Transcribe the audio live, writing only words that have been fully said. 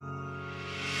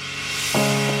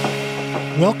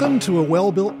Welcome to a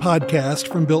well-built podcast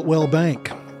from Builtwell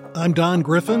Bank. I'm Don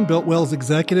Griffin, Builtwell's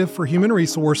executive for human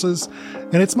resources,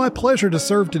 and it's my pleasure to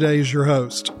serve today as your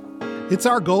host. It's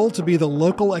our goal to be the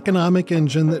local economic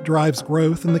engine that drives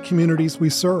growth in the communities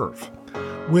we serve.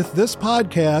 With this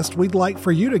podcast, we'd like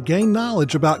for you to gain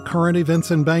knowledge about current events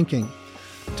in banking,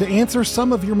 to answer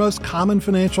some of your most common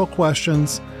financial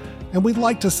questions, and we'd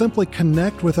like to simply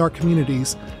connect with our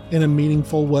communities in a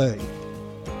meaningful way.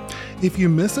 If you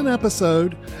miss an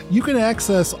episode, you can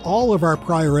access all of our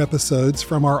prior episodes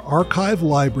from our archive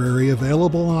library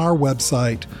available on our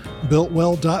website,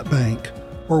 builtwell.bank,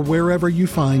 or wherever you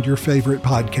find your favorite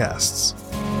podcasts.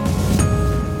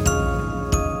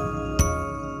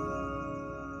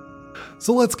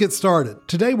 So let's get started.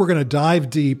 Today we're going to dive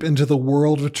deep into the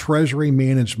world of treasury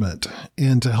management.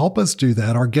 And to help us do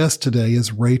that, our guest today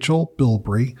is Rachell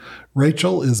Bilbrey.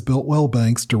 Rachell is Builtwell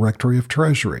Bank's Director of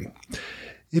Treasury.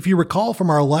 If you recall from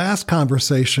our last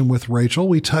conversation with Rachell,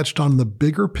 we touched on the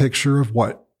bigger picture of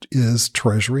what is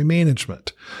treasury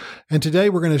management. And today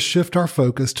we're going to shift our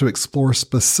focus to explore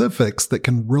specifics that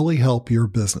can really help your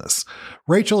business.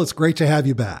 Rachell, it's great to have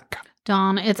you back.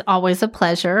 Don, it's always a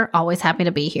pleasure. Always happy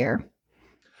to be here.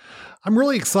 I'm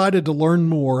really excited to learn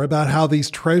more about how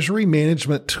these treasury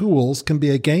management tools can be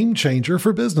a game changer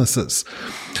for businesses.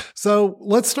 So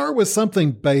let's start with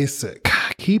something basic,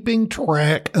 keeping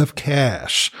track of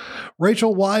cash.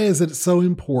 Rachell, why is it so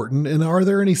important, and are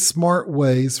there any smart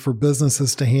ways for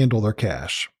businesses to handle their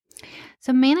cash?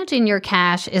 So managing your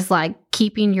cash is like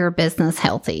keeping your business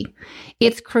healthy.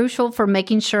 It's crucial for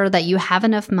making sure that you have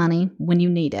enough money when you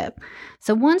need it.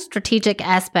 So one strategic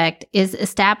aspect is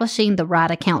establishing the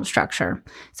right account structure.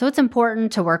 So it's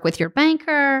important to work with your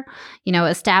banker,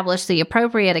 establish the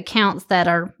appropriate accounts that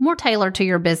are more tailored to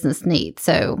your business needs.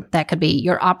 So that could be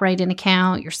your operating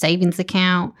account, your savings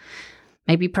account,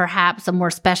 maybe perhaps a more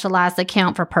specialized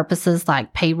account for purposes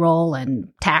like payroll and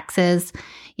taxes.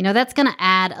 That's going to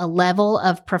add a level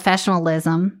of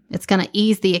professionalism. It's going to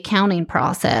ease the accounting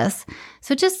process.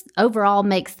 So just overall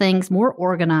makes things more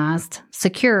organized,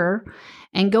 secure,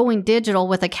 and going digital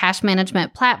with a cash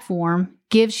management platform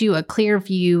gives you a clear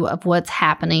view of what's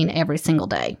happening every single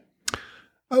day.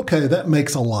 Okay, that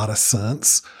makes a lot of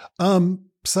sense.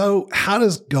 So how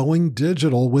does going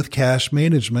digital with cash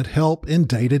management help in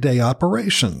day-to-day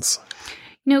operations?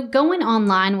 Going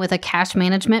online with a cash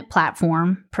management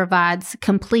platform provides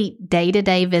complete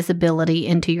day-to-day visibility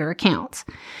into your accounts.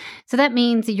 So that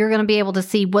means you're going to be able to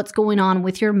see what's going on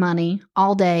with your money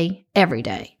all day, every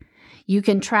day. You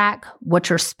can track what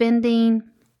you're spending,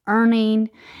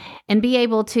 earning, and be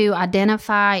able to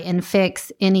identify and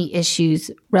fix any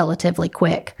issues relatively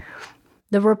quick.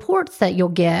 The reports that you'll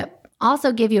get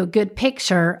also give you a good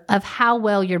picture of how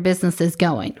well your business is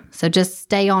going. So just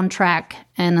stay on track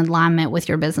and in alignment with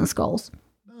your business goals.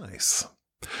 Nice.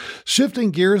 Shifting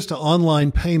gears to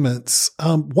online payments,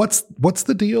 what's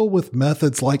the deal with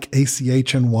methods like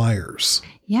ACH and wires?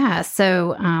 Yeah,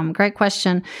 so great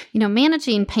question.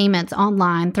 Managing payments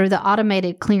online through the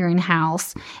automated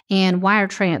clearinghouse and wire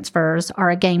transfers are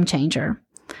a game changer.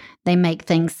 They make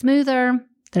things smoother,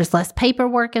 there's less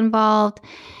paperwork involved,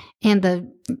 and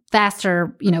the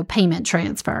faster, payment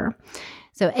transfer.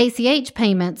 So ACH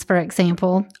payments, for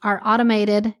example, are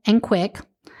automated and quick.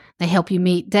 They help you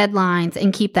meet deadlines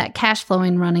and keep that cash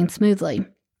flowing running smoothly.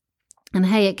 And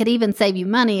hey, it could even save you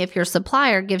money if your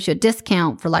supplier gives you a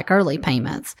discount for like early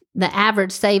payments. The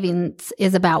average savings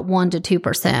is about 1% to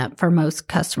 2% for most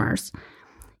customers.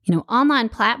 Online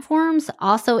platforms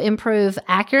also improve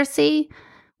accuracy,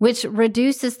 which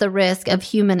reduces the risk of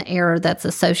human error that's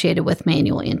associated with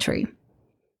manual entry.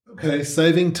 Okay,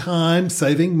 saving time,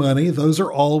 saving money, those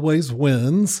are always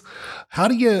wins. How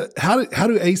do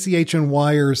ACH and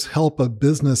wires help a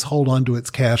business hold on to its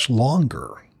cash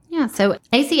longer? Yeah, so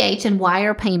ACH and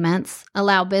wire payments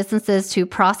allow businesses to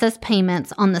process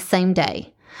payments on the same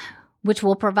day, which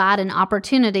will provide an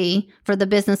opportunity for the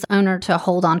business owner to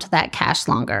hold on to that cash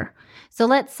longer. So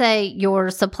let's say your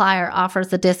supplier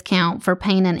offers a discount for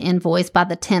paying an invoice by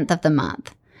the 10th of the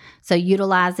month. So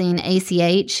utilizing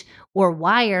ACH or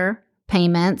wire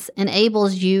payments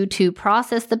enables you to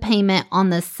process the payment on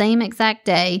the same exact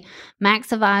day,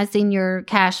 maximizing your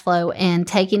cash flow and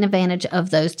taking advantage of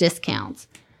those discounts.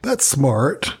 That's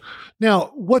smart.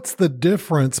 Now, what's the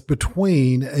difference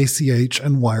between ACH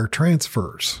and wire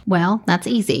transfers? Well, that's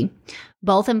easy.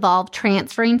 Both involve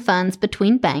transferring funds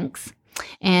between banks,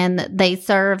 and they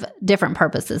serve different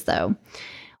purposes, though.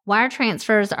 Wire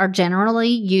transfers are generally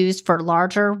used for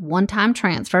larger one-time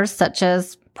transfers, such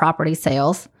as property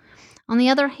sales. On the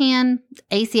other hand,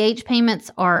 ACH payments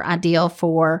are ideal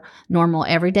for normal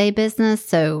everyday business,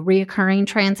 so reoccurring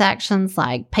transactions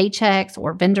like paychecks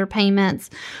or vendor payments,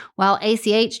 while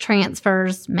ACH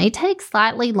transfers may take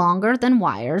slightly longer than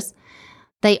wires.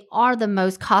 They are the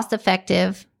most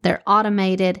cost-effective, they're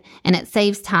automated, and it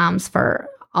saves times for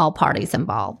all parties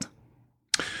involved.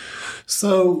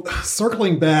 So,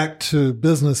 circling back to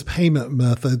business payment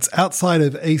methods, outside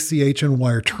of ACH and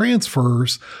wire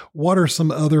transfers, what are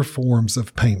some other forms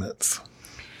of payments?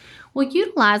 Well,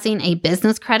 utilizing a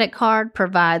business credit card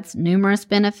provides numerous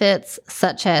benefits,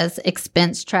 such as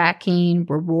expense tracking,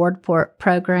 reward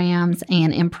programs,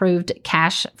 and improved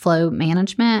cash flow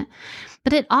management.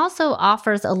 But it also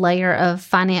offers a layer of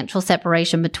financial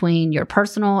separation between your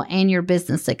personal and your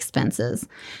business expenses,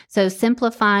 so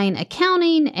simplifying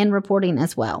accounting and reporting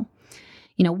as well.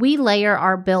 We layer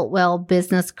our Built Well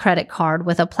business credit card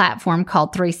with a platform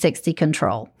called 360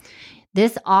 Control.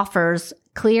 This offers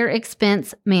clear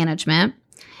expense management.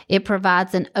 It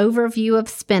provides an overview of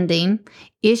spending,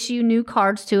 issue new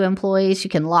cards to employees. You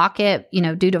can lock it,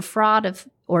 due to fraud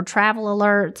or travel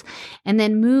alerts, and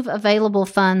then move available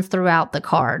funds throughout the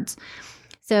cards.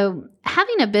 So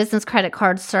having a business credit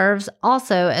card serves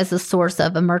also as a source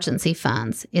of emergency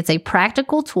funds. It's a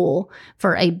practical tool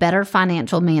for a better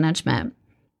financial management.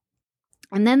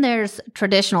 And then there's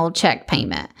traditional check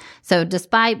payment. So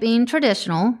despite being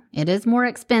traditional, it is more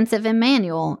expensive and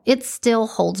manual. It still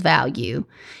holds value.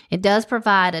 It does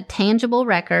provide a tangible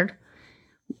record.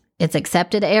 It's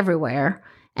accepted everywhere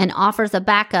and offers a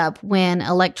backup when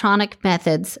electronic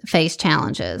methods face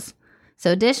challenges.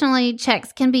 So additionally,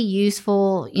 checks can be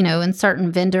useful, in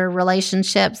certain vendor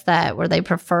relationships where they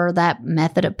prefer that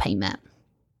method of payment.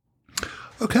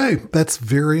 Okay, that's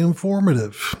very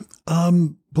informative.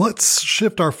 Let's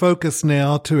shift our focus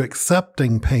now to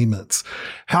accepting payments.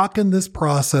 How can this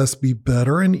process be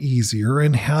better and easier,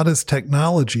 and how does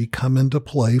technology come into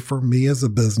play for me as a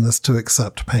business to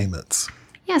accept payments?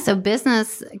 Yeah, so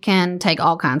business can take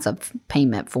all kinds of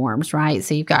payment forms, right?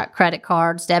 So you've got credit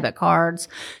cards, debit cards,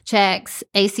 checks,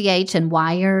 ACH, and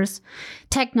wires.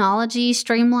 Technology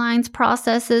streamlines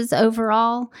processes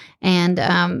overall and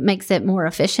makes it more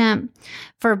efficient.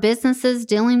 For businesses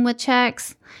dealing with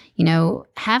checks,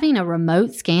 having a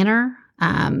remote scanner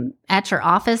at your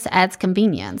office adds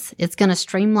convenience. It's going to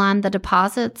streamline the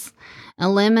deposits,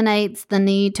 eliminates the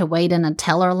need to wait in a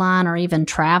teller line or even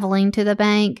traveling to the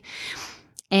bank,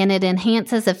 and it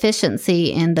enhances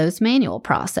efficiency in those manual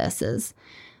processes.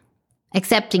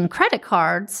 Accepting credit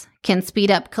cards can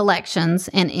speed up collections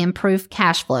and improve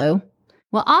cash flow,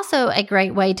 while also a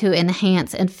great way to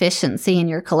enhance efficiency in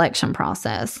your collection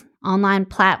process. Online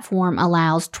platform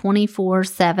allows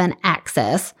 24/7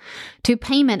 access to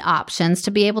payment options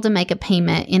to be able to make a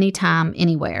payment anytime,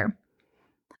 anywhere.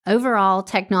 Overall,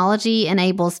 technology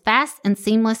enables fast and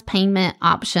seamless payment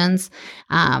options,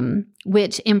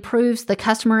 which improves the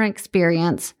customer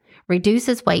experience,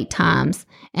 reduces wait times,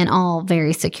 and all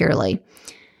very securely.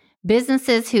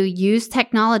 Businesses who use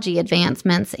technology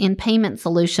advancements in payment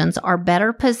solutions are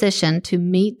better positioned to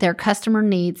meet their customer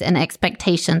needs and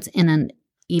expectations in an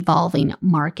evolving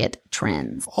market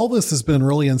trends. All this has been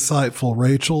really insightful,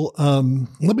 Rachel.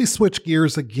 Let me switch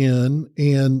gears again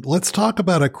and let's talk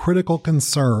about a critical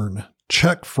concern,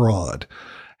 check fraud.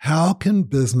 How can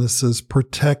businesses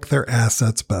protect their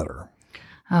assets better?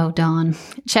 Oh, Dawn,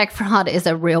 check fraud is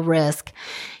a real risk.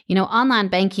 Online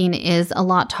banking is a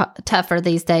lot tougher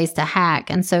these days to hack.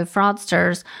 And so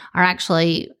fraudsters are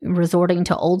actually resorting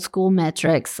to old school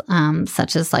metrics,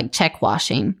 such as like check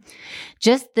washing.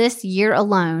 Just this year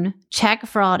alone, check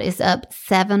fraud is up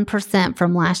 7%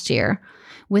 from last year,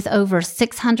 with over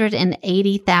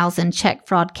 680,000 check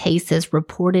fraud cases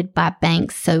reported by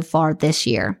banks so far this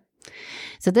year.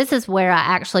 So this is where I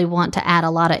actually want to add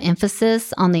a lot of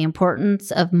emphasis on the importance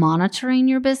of monitoring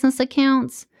your business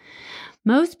accounts.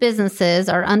 Most businesses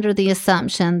are under the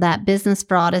assumption that business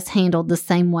fraud is handled the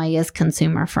same way as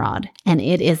consumer fraud, and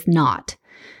it is not.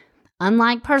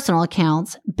 Unlike personal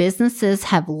accounts, businesses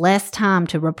have less time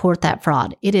to report that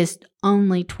fraud. It is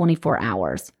only 24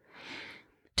 hours.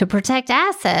 To protect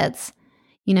assets,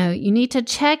 you need to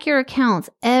check your accounts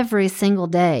every single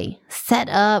day, set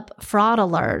up fraud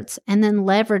alerts, and then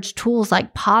leverage tools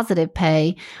like Positive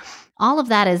Pay. All of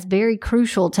that is very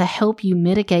crucial to help you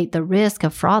mitigate the risk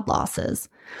of fraud losses.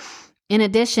 In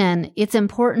addition, it's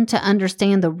important to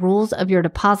understand the rules of your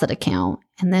deposit account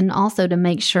and then also to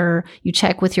make sure you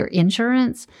check with your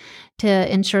insurance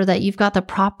to ensure that you've got the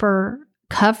proper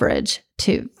coverage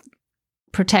to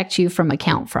protect you from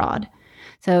account fraud.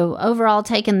 So overall,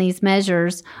 taking these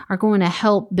measures are going to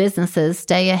help businesses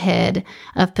stay ahead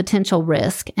of potential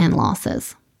risk and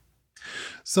losses.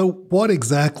 So what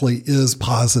exactly is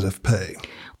positive pay?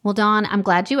 Well, Don, I'm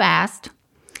glad you asked.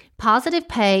 Positive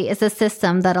pay is a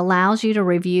system that allows you to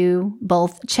review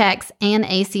both checks and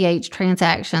ACH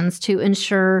transactions to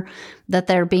ensure that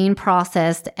they're being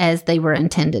processed as they were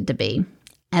intended to be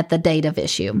at the date of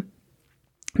issue.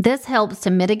 This helps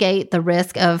to mitigate the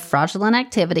risk of fraudulent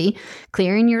activity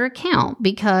clearing your account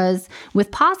because with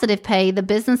positive pay, the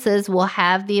businesses will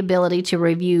have the ability to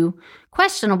review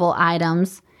questionable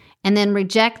items and then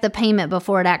reject the payment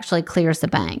before it actually clears the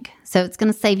bank. So it's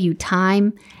going to save you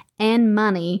time and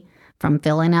money from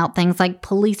filling out things like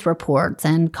police reports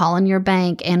and calling your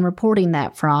bank and reporting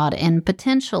that fraud and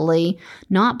potentially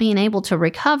not being able to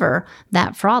recover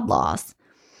that fraud loss.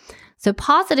 So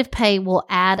positive pay will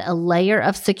add a layer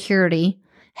of security,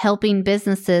 helping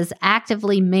businesses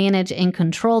actively manage and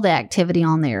control the activity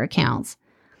on their accounts.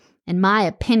 In my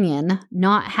opinion,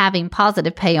 not having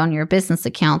positive pay on your business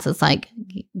accounts is like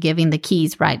giving the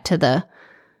keys right to the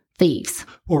thieves.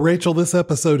 Well, Rachel, this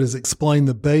episode has explained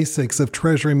the basics of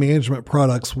treasury management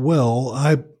products well.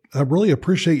 I really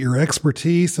appreciate your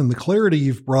expertise and the clarity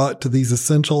you've brought to these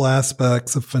essential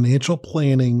aspects of financial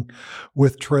planning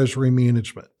with treasury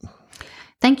management.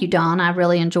 Thank you, Don. I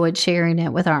really enjoyed sharing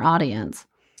it with our audience.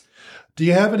 Do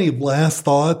you have any last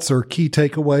thoughts or key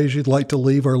takeaways you'd like to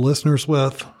leave our listeners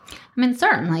with?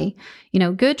 Certainly,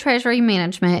 good treasury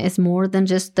management is more than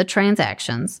just the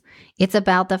transactions. It's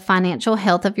about the financial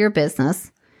health of your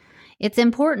business. It's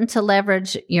important to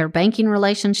leverage your banking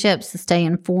relationships to stay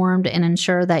informed and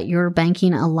ensure that your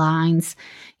banking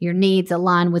your needs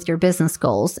align with your business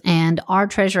goals. And our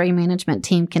treasury management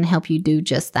team can help you do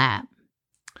just that.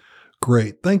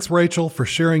 Great. Thanks, Rachel, for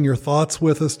sharing your thoughts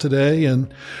with us today.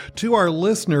 And to our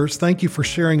listeners, thank you for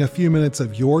sharing a few minutes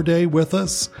of your day with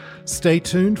us. Stay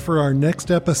tuned for our next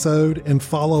episode and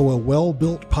follow a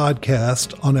Well-Built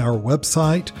podcast on our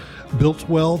website,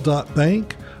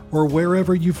 builtwell.bank, or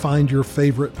wherever you find your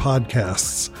favorite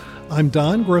podcasts. I'm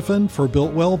Don Griffin for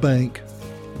Built Well Bank.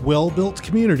 Well-built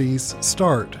communities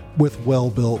start with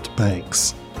well-built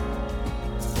banks.